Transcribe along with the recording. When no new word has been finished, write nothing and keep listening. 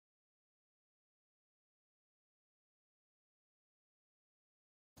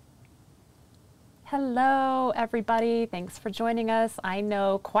Hello, everybody. Thanks for joining us. I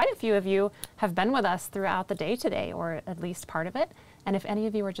know quite a few of you have been with us throughout the day today, or at least part of it. And if any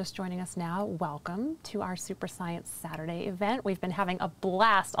of you are just joining us now, welcome to our Super Science Saturday event. We've been having a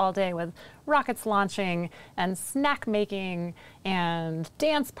blast all day with rockets launching and snack making and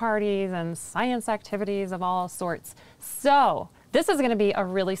dance parties and science activities of all sorts. So this is going to be a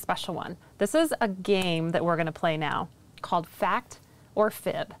really special one. This is a game that we're going to play now called Fact or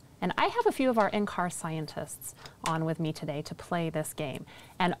Fib. And I have a few of our NCAR scientists on with me today to play this game.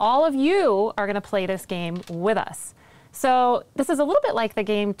 And all of you are going to play this game with us. So this is a little bit like the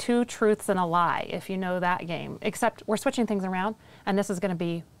game Two Truths and a Lie, if you know that game, except we're switching things around. And this is going to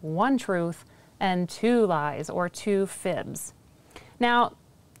be one truth and two lies, or two fibs. Now,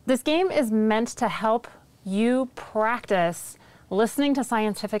 this game is meant to help you practice listening to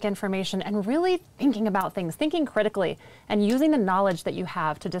scientific information and really thinking about things, thinking critically, and using the knowledge that you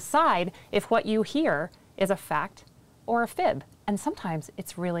have to decide if what you hear is a fact or a fib. And sometimes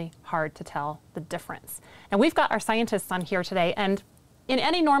it's really hard to tell the difference. And we've got our scientists on here today, and in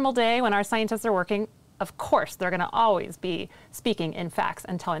any normal day when our scientists are working, of course, they're going to always be speaking in facts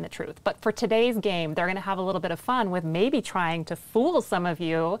and telling the truth. But for today's game, they're going to have a little bit of fun with maybe trying to fool some of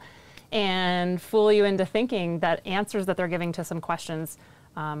you and fool you into thinking that answers that they're giving to some questions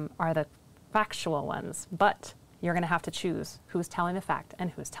are the factual ones. But you're going to have to choose who's telling the fact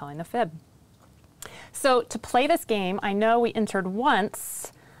and who's telling the fib. So to play this game, I know we entered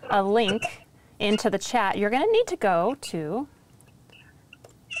once a link into the chat. You're going to need to go to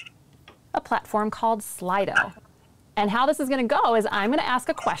a platform called Slido. And how this is going to go is I'm going to ask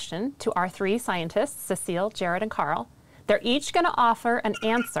a question to our three scientists, Cecile, Jared, and Carl. They're each going to offer an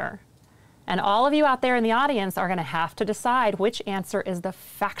answer. And all of you out there in the audience are going to have to decide which answer is the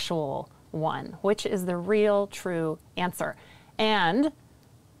factual one, which is the real, true answer. And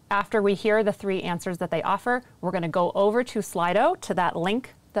after we hear the three answers that they offer, we're going to go over to Slido, to that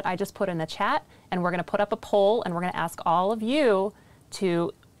link that I just put in the chat, and we're going to put up a poll, and we're going to ask all of you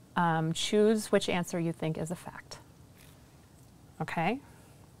to choose which answer you think is a fact. Okay?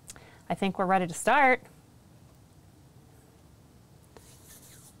 I think we're ready to start.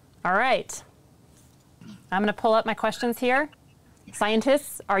 All right. I'm going to pull up my questions here.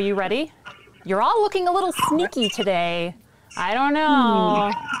 Scientists, are you ready? You're all looking a little sneaky today. I don't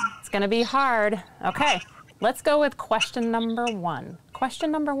know. It's going to be hard. Okay, let's go with question number one.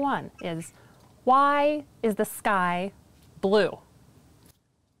 Question number one is, why is the sky blue?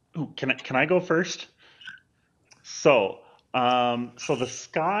 Ooh, can I go first? So the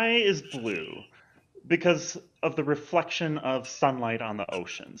sky is blue because of the reflection of sunlight on the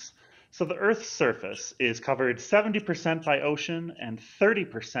oceans. So the Earth's surface is covered 70% by ocean and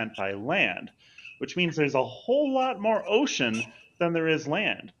 30% by land, which means there's a whole lot more ocean than there is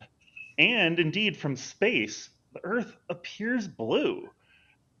land. And indeed, from space, the Earth appears blue.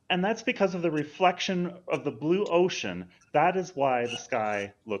 And that's because of the reflection of the blue ocean. That is why the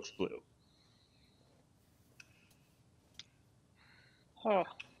sky looks blue. Oh.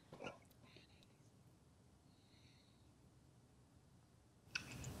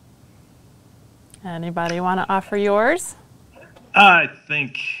 Anybody want to offer yours? I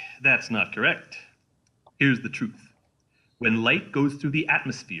think that's not correct. Here's the truth. When light goes through the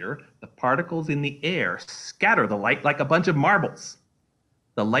atmosphere, the particles in the air scatter the light like a bunch of marbles.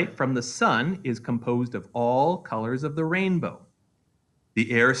 The light from the sun is composed of all colors of the rainbow.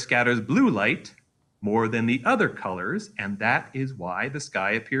 The air scatters blue light more than the other colors, and that is why the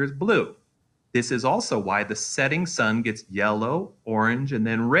sky appears blue. This is also why the setting sun gets yellow, orange, and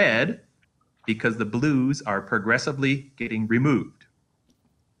then red, because the blues are progressively getting removed.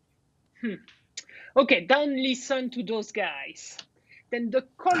 Okay, don't listen to those guys. Then the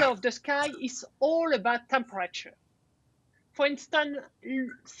color of the sky is all about temperature. For instance,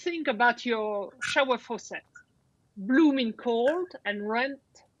 think about your shower faucet. Blue means cold and red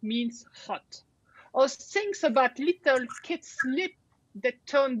means hot. Or think about little kids' lips that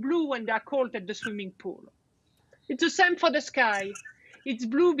turn blue when they're cold at the swimming pool. It's the same for the sky. It's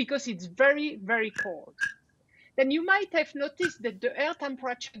blue because it's very, very cold. Then you might have noticed that the air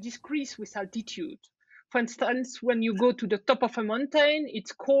temperature decreases with altitude. For instance, when you go to the top of a mountain,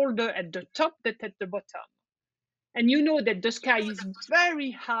 it's colder at the top than at the bottom. And you know that the sky is very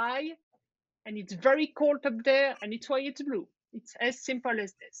high and it's very cold up there, and it's why it's blue. It's as simple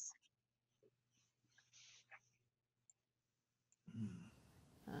as this.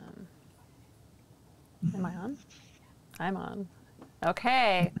 Am I on? I'm on.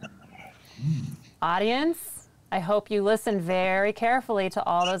 Okay. Audience, I hope you listen very carefully to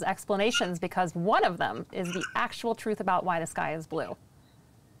all those explanations, because one of them is the actual truth about why the sky is blue.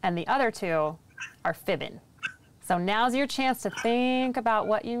 And the other two are fibbing. So now's your chance to think about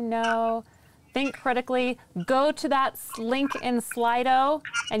what you know. Think critically. Go to that link in Slido,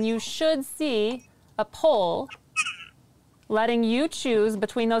 and you should see a poll letting you choose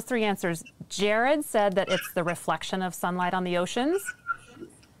between those three answers. Jared said that it's the reflection of sunlight on the oceans.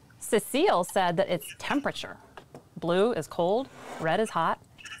 Cecile said that it's temperature. Blue is cold, red is hot.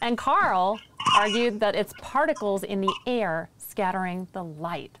 And Carl argued that it's particles in the air scattering the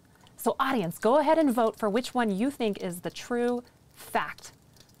light. So audience, go ahead and vote for which one you think is the true fact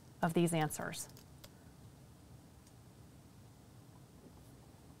of these answers.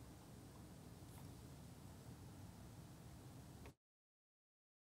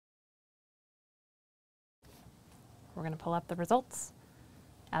 We're going to pull up the results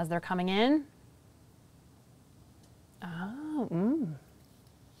as they're coming in. Oh,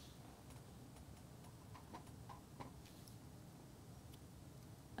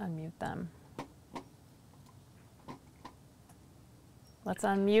 Unmute them. Let's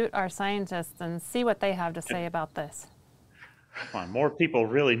unmute our scientists and see what they have to say about this. Come on, more people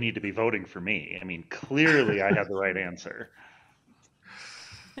really need to be voting for me. I mean, clearly I had the right answer.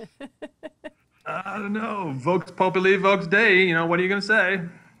 I don't know. Vox populi, vox dei. You know, what are you going to say?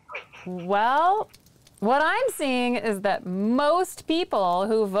 Well, what I'm seeing is that most people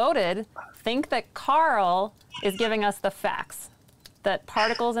who voted think that Carl is giving us the facts, that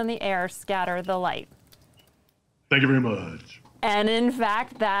particles in the air scatter the light. Thank you very much. And in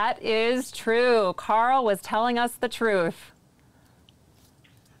fact, that is true. Carl was telling us the truth.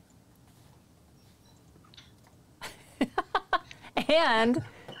 And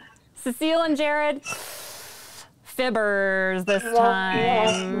Cecile and Jared, fibbers this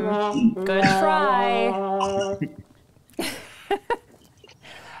time. Good try.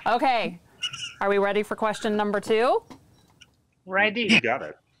 Okay, are we ready for question number 2? Ready. You got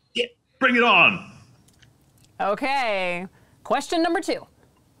it. Yeah, bring it on. Okay, question number 2.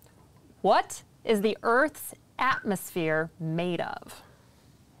 What is the Earth's atmosphere made of?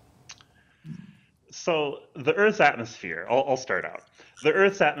 So the Earth's atmosphere, I'll start out. The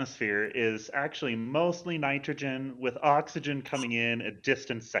Earth's atmosphere is actually mostly nitrogen, with oxygen coming in a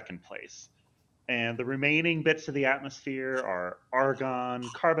distant second place. And the remaining bits of the atmosphere are argon,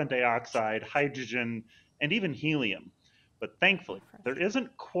 carbon dioxide, hydrogen, and even helium. But thankfully, there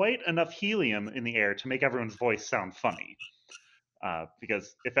isn't quite enough helium in the air to make everyone's voice sound funny.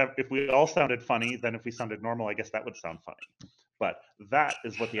 Because if we all sounded funny, then if we sounded normal, I guess that would sound funny. But that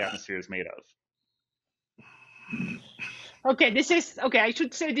is what the atmosphere is made of. Okay, I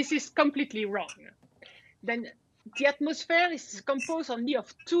should say this is completely wrong. Then the atmosphere is composed only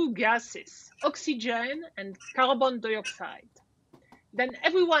of 2 gases, oxygen and carbon dioxide. Then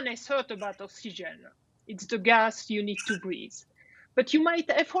everyone has heard about oxygen. It's the gas you need to breathe. But you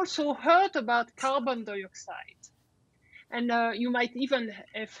might have also heard about carbon dioxide. And you might even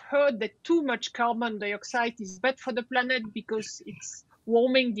have heard that too much carbon dioxide is bad for the planet because it's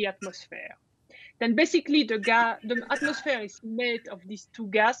warming the atmosphere. Then basically the atmosphere is made of these 2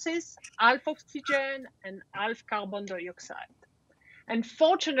 gases, half oxygen and half carbon dioxide. And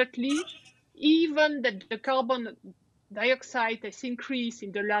fortunately, even that the carbon dioxide has increased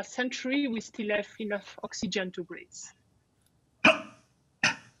in the last century, we still have enough oxygen to breathe.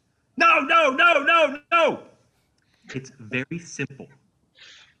 No. It's very simple.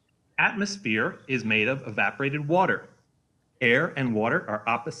 Atmosphere is made of evaporated water. Air and water are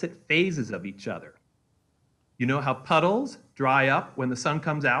opposite phases of each other. You know how puddles dry up when the sun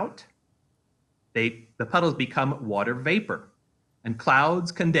comes out? The puddles become water vapor, and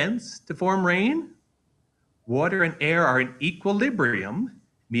clouds condense to form rain. Water and air are in equilibrium,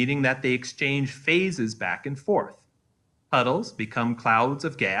 meaning that they exchange phases back and forth. Puddles become clouds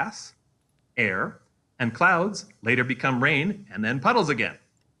of gas, air, and clouds later become rain and then puddles again.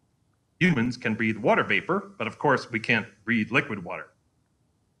 Humans can breathe water vapor, but of course we can't breathe liquid water.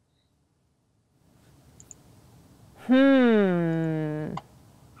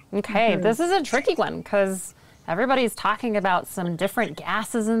 Okay, this is a tricky one because everybody's talking about some different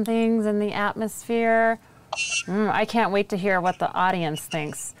gases and things in the atmosphere. I can't wait to hear what the audience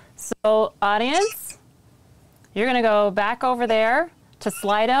thinks. So audience, you're gonna go back over there to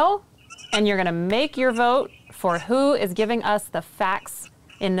Slido and you're gonna make your vote for who is giving us the facts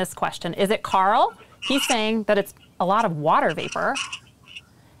in this question. Is it Carl? He's saying that it's a lot of water vapor.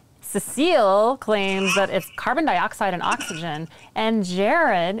 Cecile claims that it's carbon dioxide and oxygen. And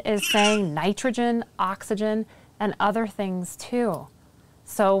Jared is saying nitrogen, oxygen, and other things too.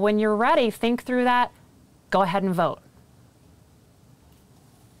 So when you're ready, think through that. Go ahead and vote.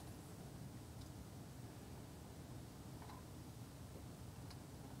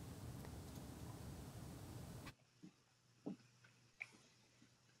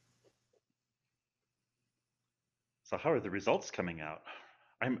 So how are the results coming out?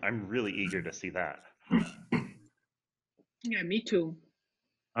 I'm really eager to see that. Yeah, me too.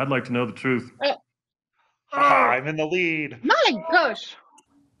 I'd like to know the truth. Haha, I'm in the lead. My gosh.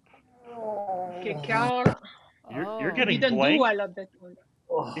 Okay, Carl. You're Oh. getting Didn't do blank. well on that one.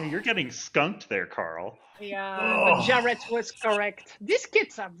 Yeah, you're getting skunked there, Carl. Yeah, but Jared was correct. These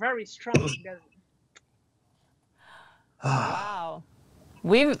kids are very strong. Wow.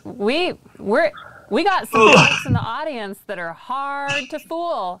 We got some folks in the audience that are hard to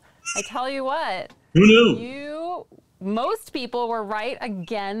fool. I tell you what. Who knew? Most people were right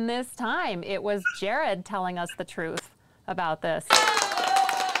again this time. It was Jared telling us the truth about this.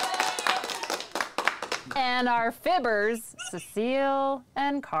 And our fibbers, Cecile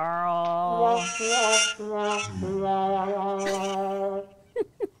and Carl.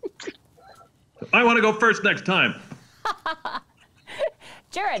 I want to go first next time.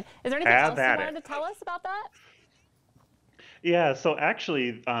 Jared, is there anything else you wanted to tell us about that? Yeah, so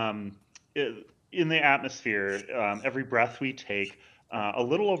actually, in the atmosphere, every breath we take, a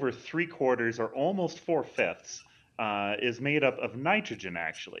little over 3/4 or almost 4/5 is made up of nitrogen,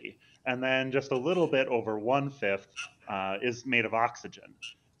 actually. And then just a little bit over 1/5 is made of oxygen.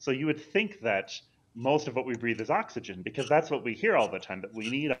 So you would think that most of what we breathe is oxygen, because that's what we hear all the time, that we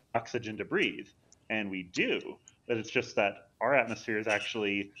need oxygen to breathe. And we do, but it's just that our atmosphere is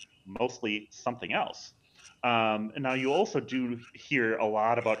actually mostly something else. And now you also do hear a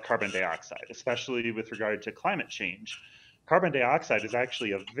lot about carbon dioxide, especially with regard to climate change. Carbon dioxide is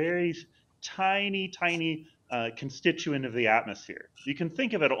actually a very tiny constituent of the atmosphere. You can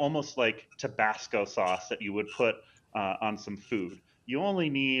think of it almost like Tabasco sauce that you would put on some food. You only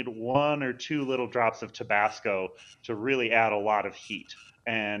need 1 or 2 little drops of Tabasco to really add a lot of heat.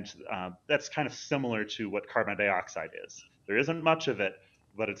 And that's kind of similar to what carbon dioxide is. There isn't much of it,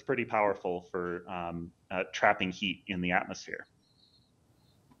 but it's pretty powerful for trapping heat in the atmosphere.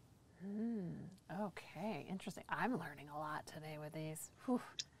 Okay, interesting. I'm learning a lot today with these. Whew.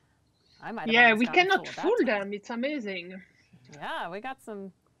 Yeah, we cannot fool them. It's amazing. Yeah, we got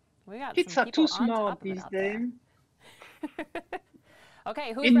some kids some are too smart these days.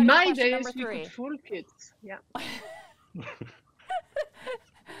 Okay, who's in ready my for question days number we 3? could fool kids. Yeah.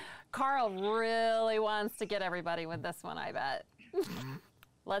 Carl really wants to get everybody with this one, I bet.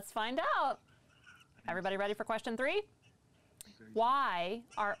 Let's find out. Everybody ready for question 3? Why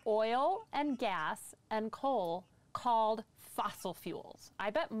are oil and gas and coal called fossil fuels? I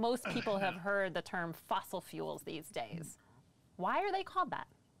bet most people have heard the term fossil fuels these days. Why are they called that?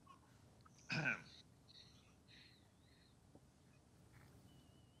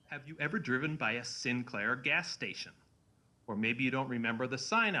 Have you ever driven by a Sinclair gas station? Or maybe you don't remember the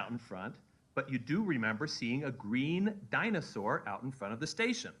sign out in front, but you do remember seeing a green dinosaur out in front of the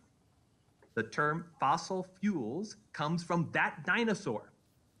station. The term fossil fuels comes from that dinosaur.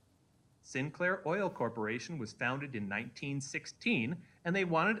 Sinclair Oil Corporation was founded in 1916, and they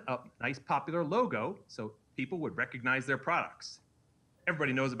wanted a nice popular logo so people would recognize their products.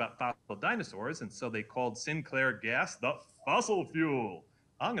 Everybody knows about fossil dinosaurs, and so they called Sinclair gas the fossil fuel.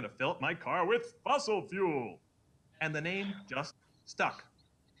 I'm going to fill up my car with fossil fuel. And the name just stuck.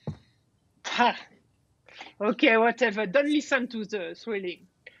 Okay, whatever. Don't listen to the thrilling.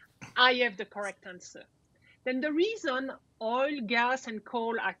 I have the correct answer. Then the reason oil, gas, and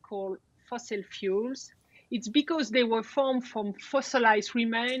coal are called fossil fuels, it's because they were formed from fossilized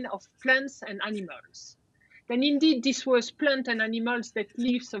remains of plants and animals. Then indeed, this was plants and animals that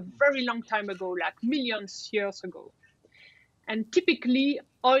lived a very long time ago, like millions of years ago. And typically,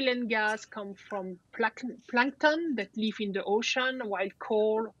 oil and gas come from plankton that live in the ocean, while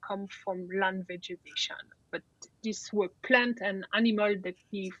coal come from land vegetation. But these were plant and animal that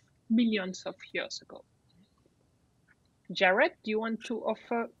live millions of years ago. Jared, do you want to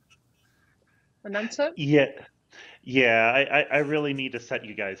offer an answer? Yeah, I really need to set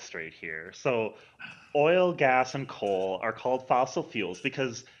you guys straight here. So oil, gas, and coal are called fossil fuels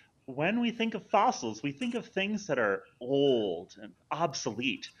because when we think of fossils, we think of things that are old and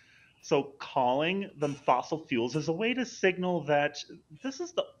obsolete. So calling them fossil fuels is a way to signal that this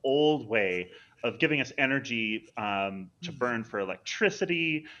is the old way of giving us energy to burn for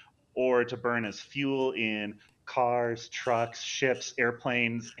electricity or to burn as fuel in cars, trucks, ships,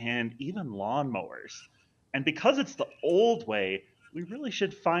 airplanes, and even lawnmowers. And because it's the old way, we really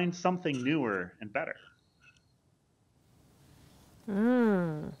should find something newer and better.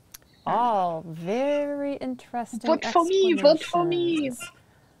 All very interesting Vote for me, vote for me. explanations.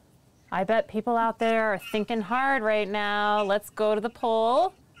 I bet people out there are thinking hard right now. Let's go to the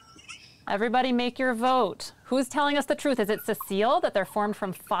poll. Everybody make your vote. Who's telling us the truth? Is it Cecile, that they're formed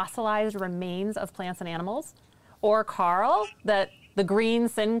from fossilized remains of plants and animals? Or Carl, that the green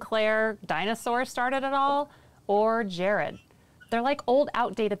Sinclair dinosaur started it all? Or Jared? They're like old,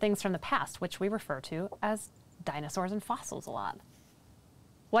 outdated things from the past, which we refer to as dinosaurs and fossils a lot.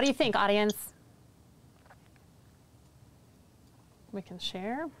 What do you think, audience? We can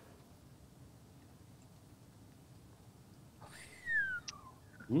share.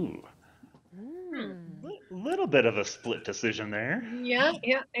 Ooh. Little bit of a split decision there. Yeah.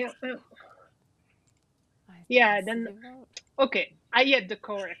 I Yeah, see then, the vote. okay, I had the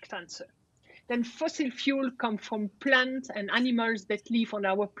correct answer. Then fossil fuel come from plants and animals that live on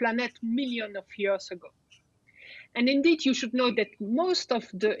our planet millions of years ago. And indeed, you should know that most of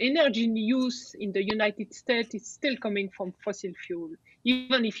the energy in use in the United States is still coming from fossil fuel.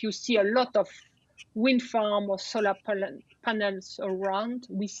 Even if you see a lot of wind farm or solar panels around,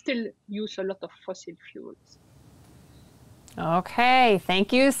 we still use a lot of fossil fuels. Okay,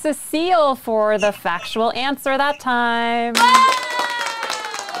 thank you, Cecile, for the factual answer that time.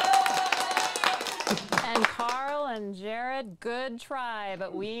 And Carl and Jared, good try,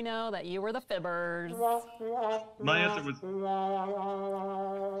 but we know that you were the fibbers. My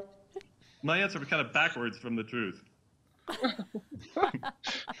answer was kind of backwards from the truth.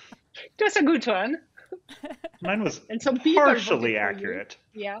 That's a good one. Mine was And some people partially voted for you. accurate.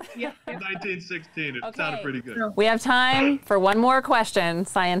 Yeah. 1916, it Okay. sounded pretty good. We have time for one more question,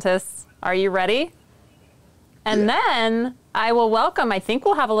 scientists. Are you ready? And then I will welcome, I think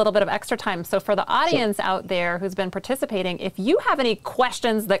we'll have a little bit of extra time. So for the audience out there who's been participating, if you have any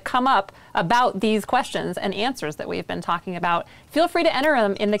questions that come up about these questions and answers that we've been talking about, feel free to enter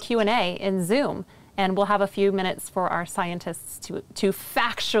them in the Q&A in Zoom. And we'll have a few minutes for our scientists to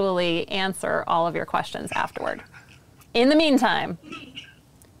factually answer all of your questions afterward. In the meantime,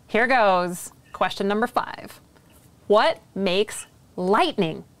 here goes question number 5. What makes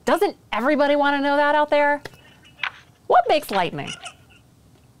lightning? Doesn't everybody want to know that out there? What makes lightning?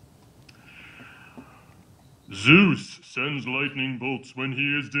 Zeus sends lightning bolts when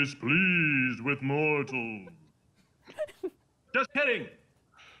he is displeased with mortals. Just kidding.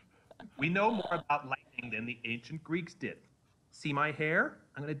 We know more about lightning than the ancient Greeks did. See my hair?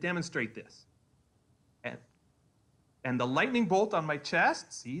 I'm going to demonstrate this. And the lightning bolt on my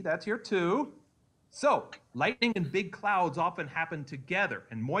chest, see, that's here too. So, lightning and big clouds often happen together,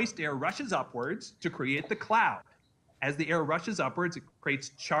 and moist air rushes upwards to create the cloud. As the air rushes upwards, it creates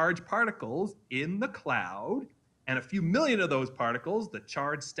charged particles in the cloud, and a few million of those particles, the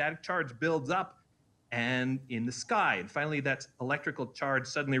static charge builds up and in the sky. And finally, that electrical charge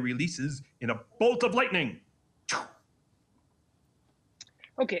suddenly releases in a bolt of lightning.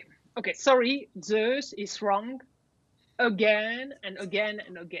 Okay, sorry, Zeus is wrong again and again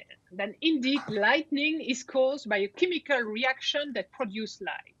and again. Then indeed, lightning is caused by a chemical reaction that produces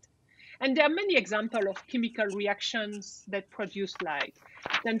light. And there are many examples of chemical reactions that produce light.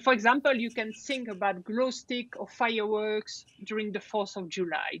 Then, for example, you can think about glow stick or fireworks during the 4th of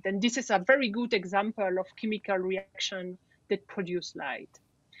July. Then this is a very good example of chemical reaction that produce light.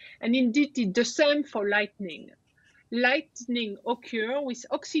 And indeed, it's the same for lightning. Lightning occurs with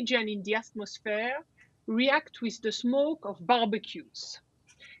oxygen in the atmosphere, react with the smoke of barbecues.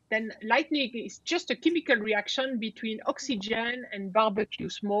 Then lightning is just a chemical reaction between oxygen and barbecue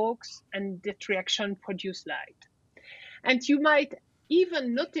smokes, and that reaction produces light. And you might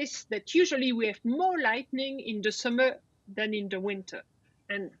even notice that usually we have more lightning in the summer than in the winter.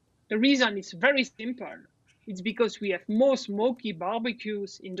 And the reason is very simple. It's because we have more smoky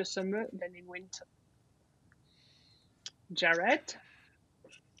barbecues in the summer than in winter. Jared?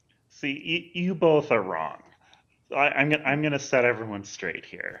 See, you both are wrong. I'm gonna set everyone straight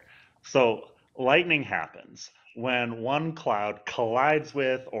here. So lightning happens when one cloud collides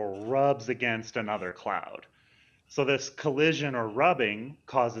with or rubs against another cloud. So this collision or rubbing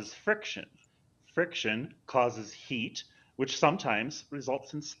causes friction. Friction causes heat, which sometimes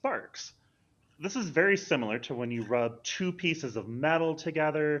results in sparks. This is very similar to when you rub two pieces of metal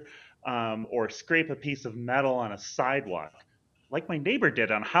together or scrape a piece of metal on a sidewalk, like my neighbor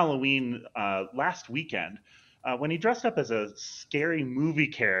did on Halloween last weekend when he dressed up as a scary movie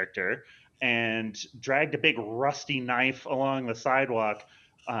character and dragged a big rusty knife along the sidewalk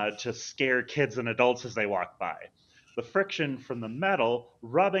to scare kids and adults as they walk by. The friction from the metal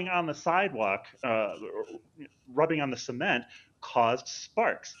rubbing on the sidewalk, rubbing on the cement, caused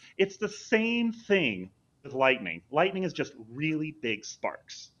sparks. It's the same thing with lightning. Lightning is just really big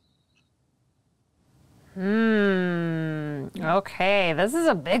sparks. Okay, this is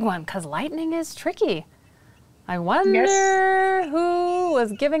a big one because lightning is tricky. I wonder who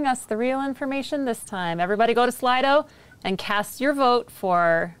was giving us the real information this time. Everybody go to Slido and cast your vote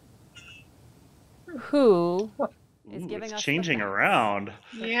for who is giving it's us the changing facts. around.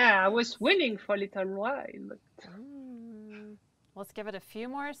 Yeah, I was winning for a little while, but Let's give it a few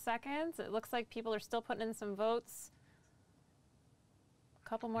more seconds. It looks like people are still putting in some votes. A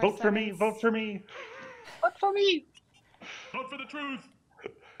couple more Vote seconds. for me, vote for me. vote for me. Vote for the truth.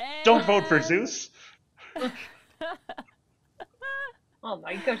 Don't vote for And- Zeus. Oh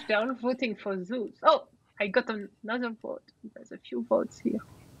my gosh, they're all voting for Zeus. Oh, I got another vote. There's a few votes here.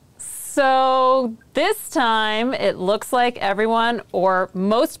 So this time it looks like everyone, or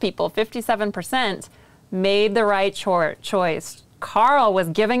most people, 57%, made the right choice. Carl was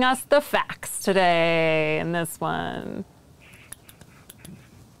giving us the facts today in this one.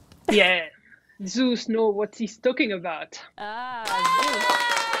 Yeah, Zeus knows what he's talking about. Zeus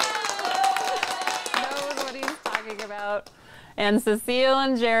knows what he's talking about. And Cecile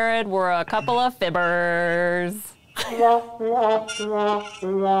and Jared were a couple of fibbers.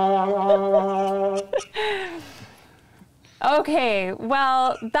 Okay,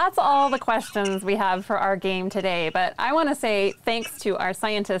 well, that's all the questions we have for our game today, but I want to say thanks to our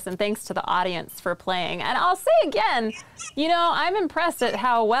scientists and thanks to the audience for playing. And I'll say again, you know, I'm impressed at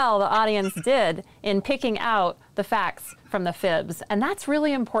how well the audience did in picking out the facts from the fibs, and that's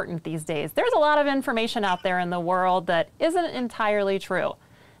really important these days. There's a lot of information out there in the world that isn't entirely true.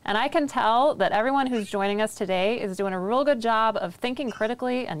 And I can tell that everyone who's joining us today is doing a real good job of thinking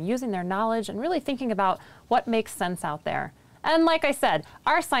critically and using their knowledge and really thinking about what makes sense out there. And like I said,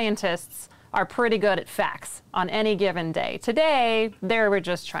 our scientists are pretty good at facts on any given day. Today, they were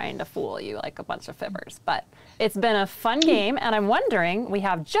just trying to fool you like a bunch of fibbers. But it's been a fun game, and I'm wondering, we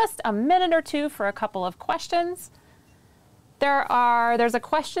have just a minute or two for a couple of questions. There's a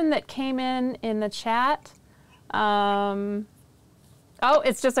question that came in the chat. Oh,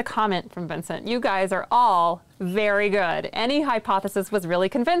 it's just a comment from Vincent. You guys are all very good. Any hypothesis was really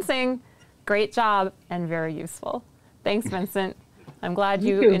convincing. Great job and very useful. Thanks, Vincent. I'm glad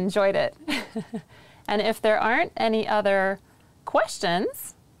you enjoyed it. And if there aren't any other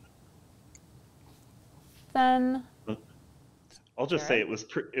questions, then I'll just say it was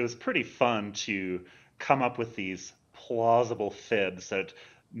pretty fun to come up with these plausible fibs that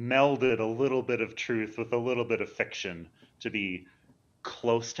melded a little bit of truth with a little bit of fiction to be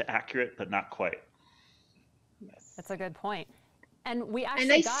close to accurate, but not quite. Yes. that's a good point. And we actually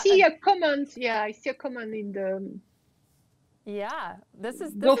And I got see a comment. Yeah, I see a comment in the. Yeah, this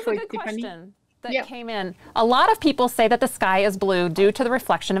is Go a for good it, Tiffany. question that Yeah. came in. A lot of people say that the sky is blue due to the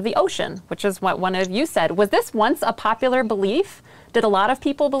reflection of the ocean, which is what one of you said. Was this once a popular belief? Did a lot of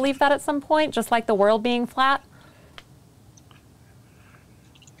people believe that at some point, just like the world being flat?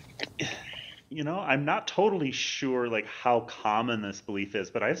 You know, I'm not totally sure like how common this belief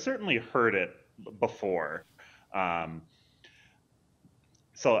is, but I've certainly heard it before.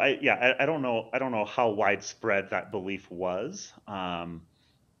 So I don't know how widespread that belief was,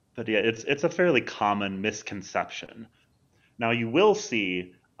 but yeah, it's a fairly common misconception. Now you will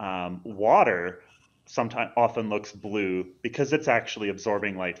see water sometimes often looks blue because it's actually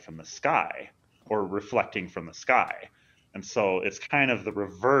absorbing light from the sky or reflecting from the sky. And so it's kind of the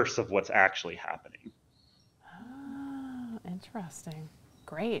reverse of what's actually happening. Ah, interesting.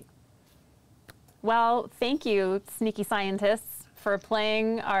 Great. Well, thank you, sneaky scientists, for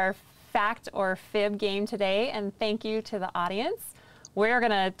playing our fact or fib game today, and thank you to the audience. We're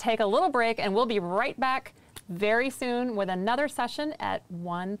going to take a little break, and we'll be right back very soon with another session at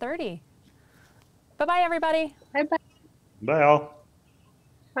 1:30. Bye-bye, everybody. Bye bye. Bye all.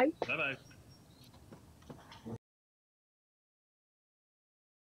 Bye. Bye bye.